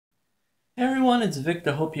Hey everyone, it's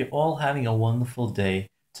Victor. Hope you're all having a wonderful day.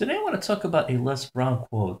 Today I want to talk about a Les Brown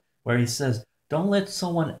quote where he says, "Don't let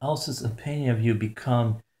someone else's opinion of you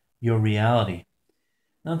become your reality."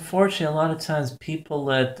 Now, unfortunately, a lot of times people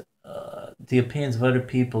let the opinions of other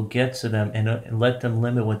people get to them and let them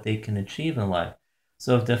limit what they can achieve in life.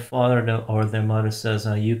 So if their or their mother says,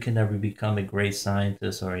 "You can never become a great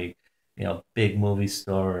scientist or a big movie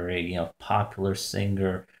star or a popular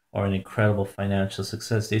singer or an incredible financial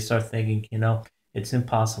success," they start thinking, it's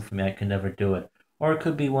impossible for me. I can never do it. Or it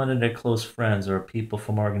could be one of their close friends or people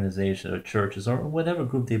from organizations or churches or whatever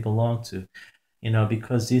group they belong to,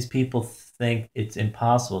 because these people think it's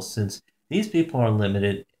impossible since these people are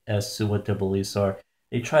limited as to what their beliefs are.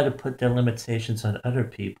 They try to put their limitations on other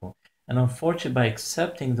people. And unfortunately, by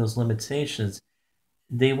accepting those limitations,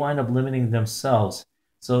 they wind up limiting themselves.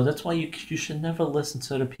 So that's why you should never listen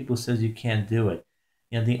to other people who says you can't do it.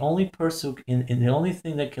 The only person and the only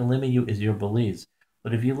thing that can limit you is your beliefs.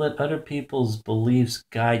 But if you let other people's beliefs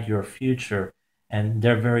guide your future and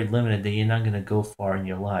they're very limited, then you're not going to go far in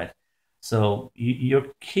your life. So you're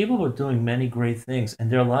capable of doing many great things.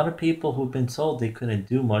 And there are a lot of people who've been told they couldn't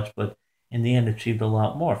do much, but in the end achieved a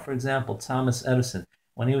lot more. For example, Thomas Edison.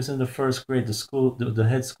 When he was in the first grade, the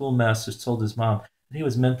head schoolmaster told his mom that he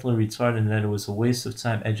was mentally retarded and that it was a waste of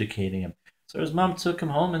time educating him. So his mom took him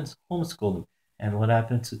home and homeschooled him. And what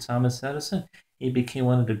happened to Thomas Edison? He became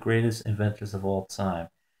one of the greatest inventors of all time.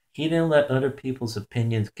 He didn't let other people's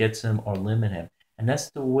opinions get to him or limit him. And that's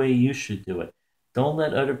the way you should do it. Don't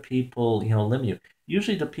let other people, limit you.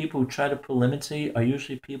 Usually the people who try to put limits to you are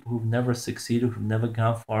usually people who've never succeeded, who've never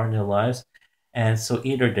gone far in their lives. And so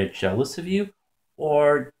either they're jealous of you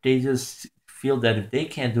or they just feel that if they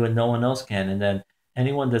can't do it, no one else can. And then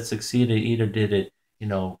anyone that succeeded either did it,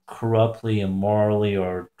 corruptly, immorally,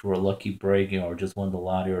 or through a lucky break, or just won the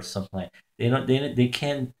lottery or something like. They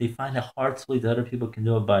can't. They find it hard to believe that other people can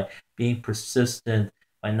do it by being persistent,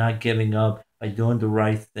 by not giving up, by doing the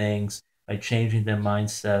right things, by changing their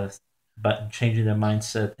mindset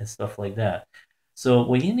and stuff like that. So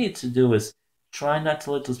what you need to do is try not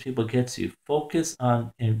to let those people get to you. Focus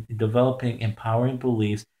on developing empowering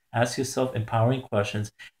beliefs. Ask yourself empowering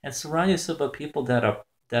questions, and surround yourself with people that are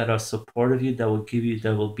supportive of you, that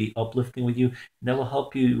will be uplifting with you, that will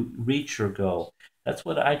help you reach your goal. That's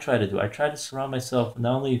what I try to do. I try to surround myself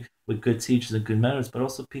not only with good teachers and good mentors, but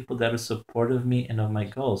also people that are supportive of me and of my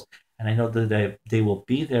goals. And I know that they will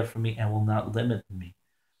be there for me and will not limit me.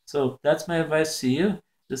 So that's my advice to you.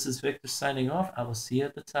 This is Victor signing off. I will see you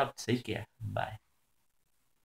at the top. Take care. Bye.